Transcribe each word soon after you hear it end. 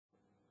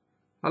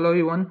Hello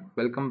everyone,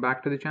 welcome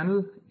back to the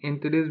channel.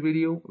 In today's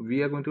video,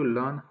 we are going to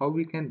learn how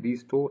we can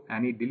restore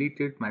any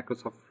deleted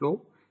Microsoft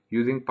Flow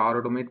using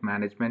Power Automate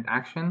Management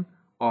Action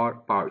or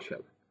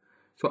PowerShell.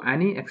 So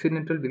any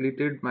accidental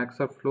deleted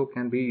Microsoft Flow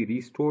can be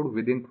restored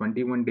within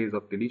 21 days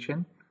of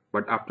deletion,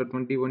 but after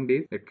 21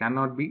 days, it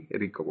cannot be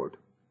recovered.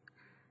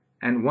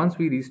 And once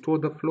we restore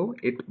the flow,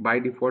 it by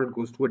default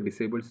goes to a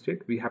disabled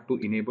state. We have to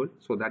enable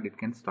so that it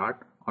can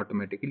start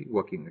automatically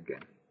working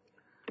again.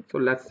 So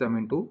let's jump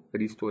into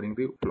restoring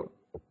the flow.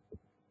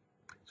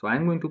 So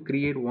I'm going to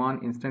create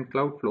one instant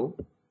cloud flow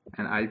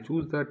and I'll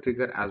choose the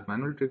trigger as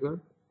manual trigger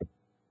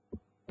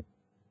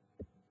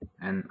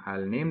and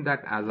I'll name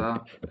that as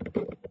a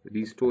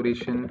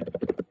restoration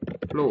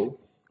flow,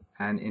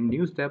 and in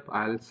new step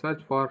I'll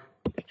search for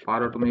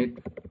Power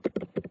Automate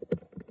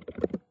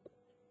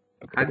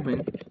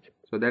admin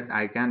so that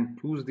I can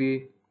choose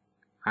the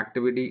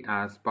activity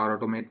as Power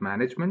Automate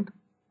Management,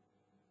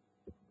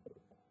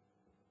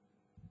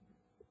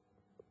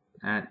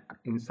 and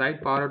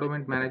inside Power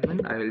Automate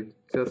Management I will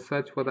just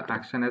search for the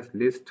action as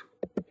list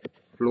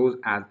flows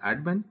as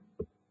admin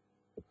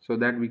so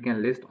that we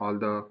can list all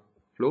the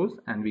flows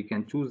and we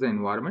can choose the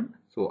environment.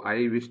 So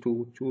I wish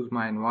to choose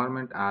my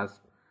environment as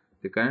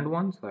the current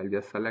one, so I'll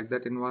just select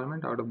that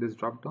environment out of this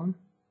drop down,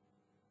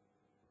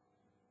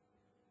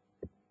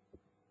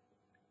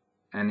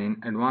 and in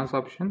advanced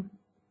option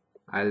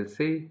I'll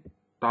say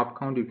top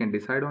count. You can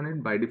decide on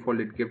it. By default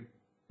it gives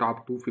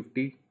top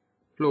 250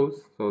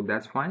 flows, so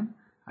that's fine.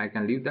 I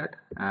can leave that,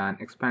 and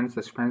expand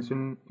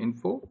suspension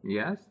info,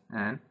 yes,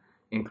 and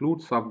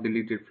include soft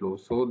deleted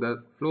flows. So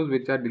the flows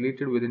which are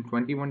deleted within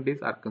 21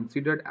 days are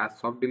considered as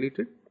soft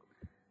deleted.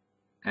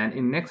 And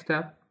in next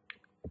step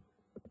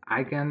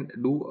I can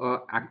do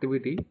a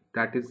activity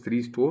that is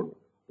restore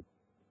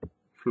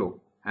flow,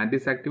 and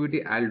this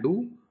activity I'll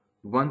do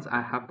once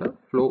I have the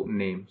flow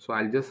name. So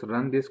I'll just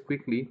run this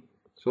quickly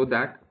so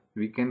that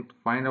we can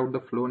find out the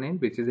flow name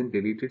which is in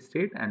deleted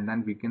state, and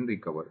then we can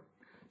recover.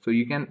 So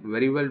you can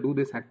very well do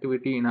this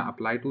activity in a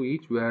apply to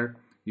each, where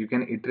you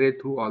can iterate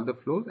through all the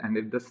flows, and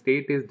if the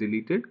state is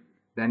deleted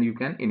then you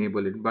can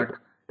enable it, but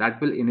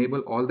that will enable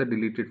all the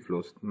deleted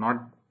flows,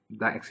 not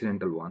the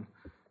accidental one.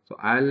 So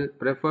I'll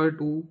prefer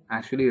to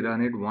actually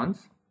run it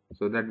once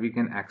so that we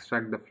can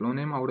extract the flow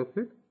name out of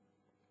it.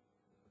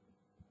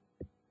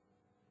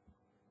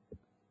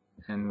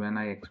 And when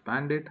I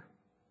expand it,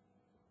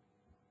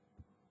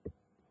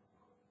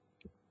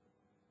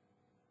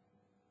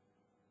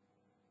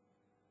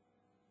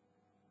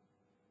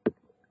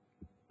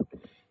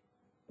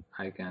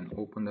 I can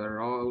open the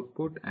raw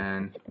output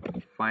and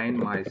find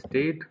my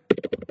state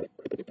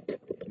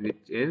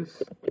which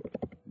is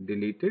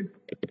deleted.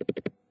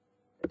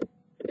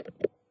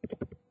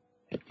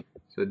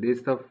 So this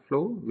is the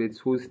flow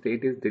whose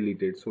state is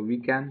deleted, so we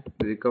can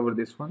recover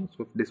this one.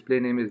 So display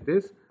name is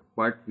this,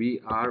 but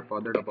we are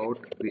bothered about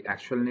the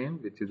actual name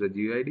which is a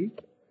GUID,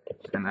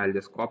 and I'll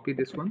just copy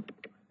this one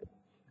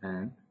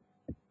and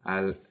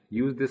I'll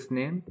use this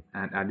name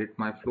and edit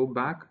my flow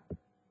back.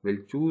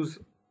 We'll choose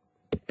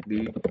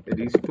the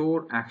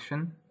restore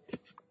action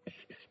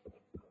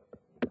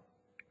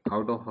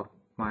out of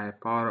my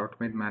Power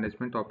Automate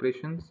Management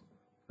operations.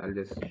 I'll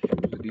just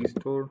choose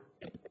restore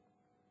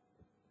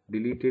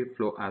deleted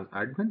flow as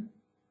admin,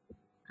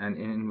 and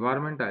in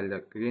environment I'll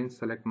again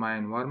select my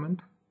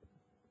environment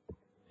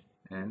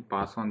and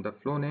pass on the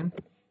flow name,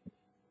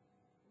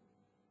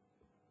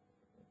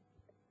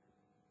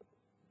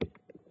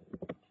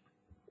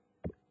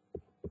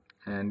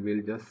 and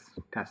we'll just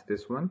test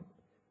this one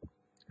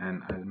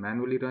and I'll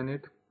manually run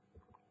it.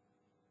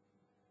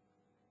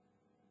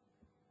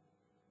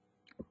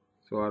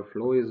 So our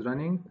flow is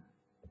running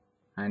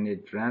and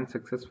it ran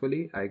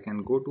successfully. I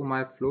can go to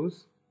my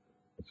flows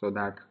so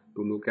that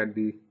to look at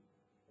the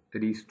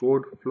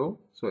restored flow.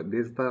 So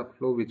this is the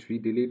flow which we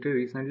deleted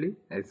recently.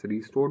 It's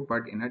restored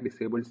but in a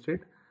disabled state.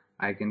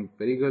 I can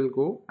very well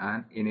go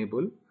and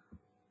enable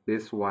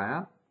this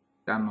via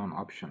turn on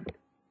option.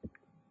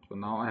 So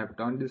now I have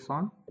turned this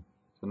on,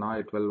 so now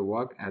it will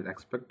work as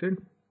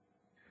expected.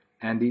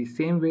 And the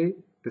same way,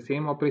 the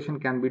same operation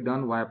can be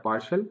done via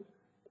PowerShell.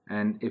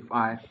 And if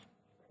I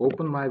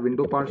open my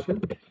window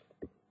PowerShell,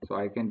 so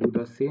I can do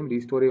the same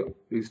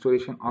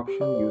restoration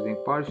option using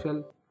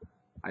PowerShell.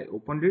 I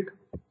opened it.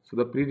 So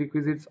the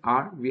prerequisites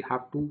are we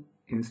have to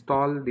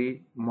install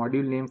the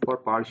module name for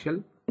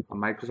PowerShell,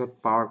 Microsoft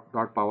Power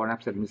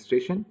Apps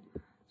Administration.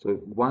 So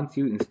once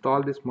you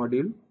install this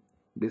module,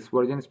 this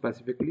version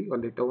specifically or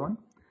later one,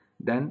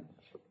 then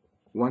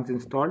once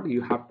installed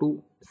you have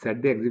to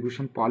set the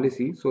execution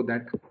policy so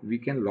that we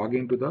can log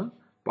into the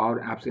Power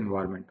Apps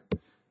environment.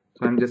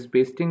 So I'm just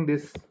pasting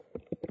this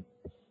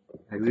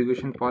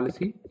execution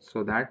policy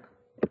so that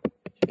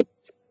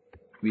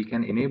we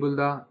can enable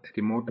the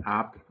remote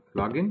app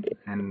login,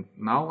 and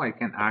now I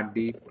can add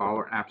the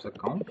Power Apps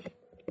account.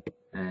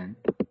 And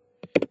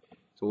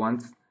so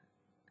once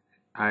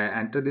I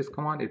enter this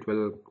command, it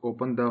will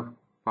open the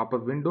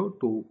pop-up window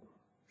to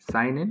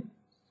sign in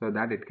so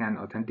that it can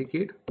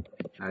authenticate.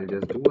 I'll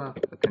just do a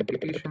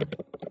authentication.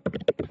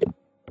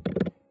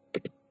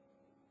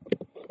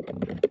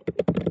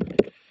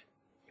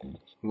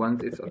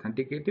 once it's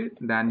authenticated,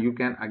 then you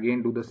can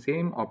again do the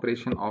same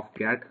operation of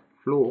get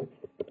flow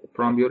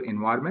from your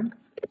environment.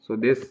 So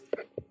this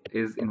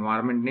is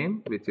environment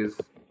name, which is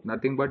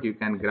nothing but you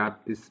can grab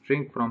this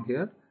string from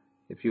here.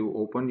 If you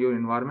open your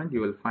environment,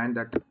 you will find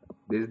that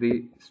this is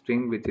the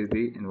string which is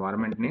the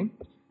environment name.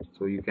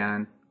 So you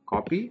can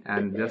copy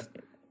and just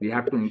we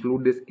have to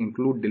include this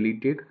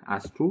IncludeDeleted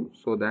as true,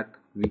 so that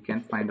we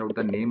can find out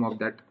the name of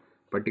that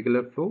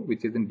particular flow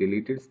which is in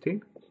deleted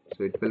state.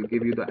 So it will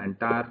give you the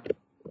entire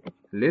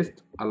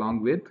list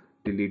along with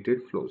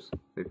deleted flows.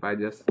 So if I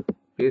just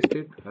paste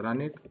it,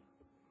 run it,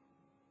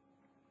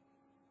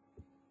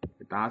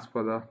 it asks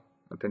for the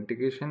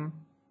authentication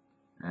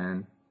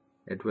and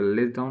it will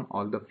list down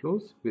all the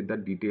flows with the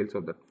details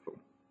of that flow.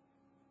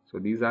 So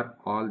these are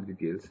all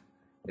details.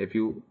 If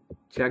you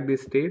check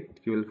this state,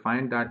 you will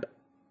find that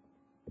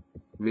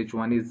which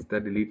one is the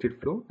deleted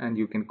flow, and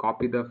you can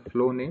copy the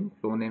flow name.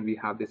 Flow name, we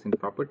have this in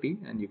property,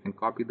 and you can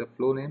copy the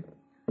flow name,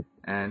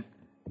 and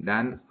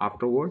then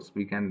afterwards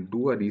we can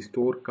do a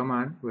restore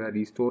command where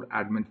restore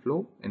admin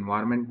flow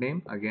environment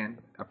name, again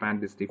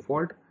append this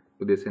default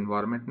to this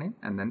environment name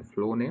and then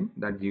flow name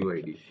that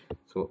GUID.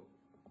 So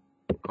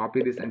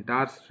copy this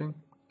entire string,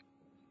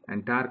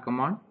 entire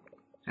command,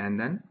 and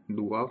then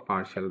do a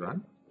partial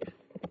run.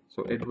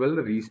 So it will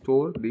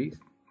restore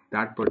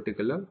that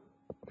particular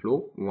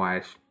flow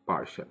via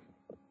partial.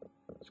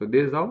 So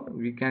this is how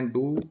we can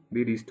do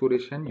the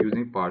restoration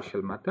using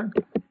partial method.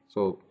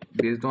 So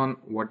based on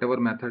whatever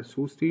method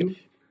suits to you,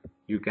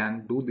 you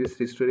can do this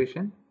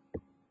restoration.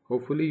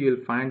 Hopefully you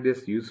will find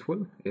this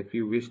useful if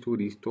you wish to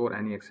restore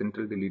any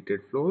accidental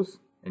deleted flows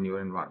in your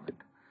environment.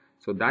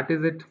 So that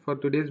is it for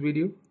today's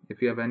video.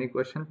 If you have any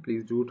question,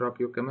 please do drop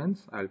your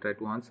comments. I'll try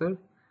to answer.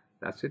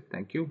 That's it.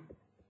 Thank you.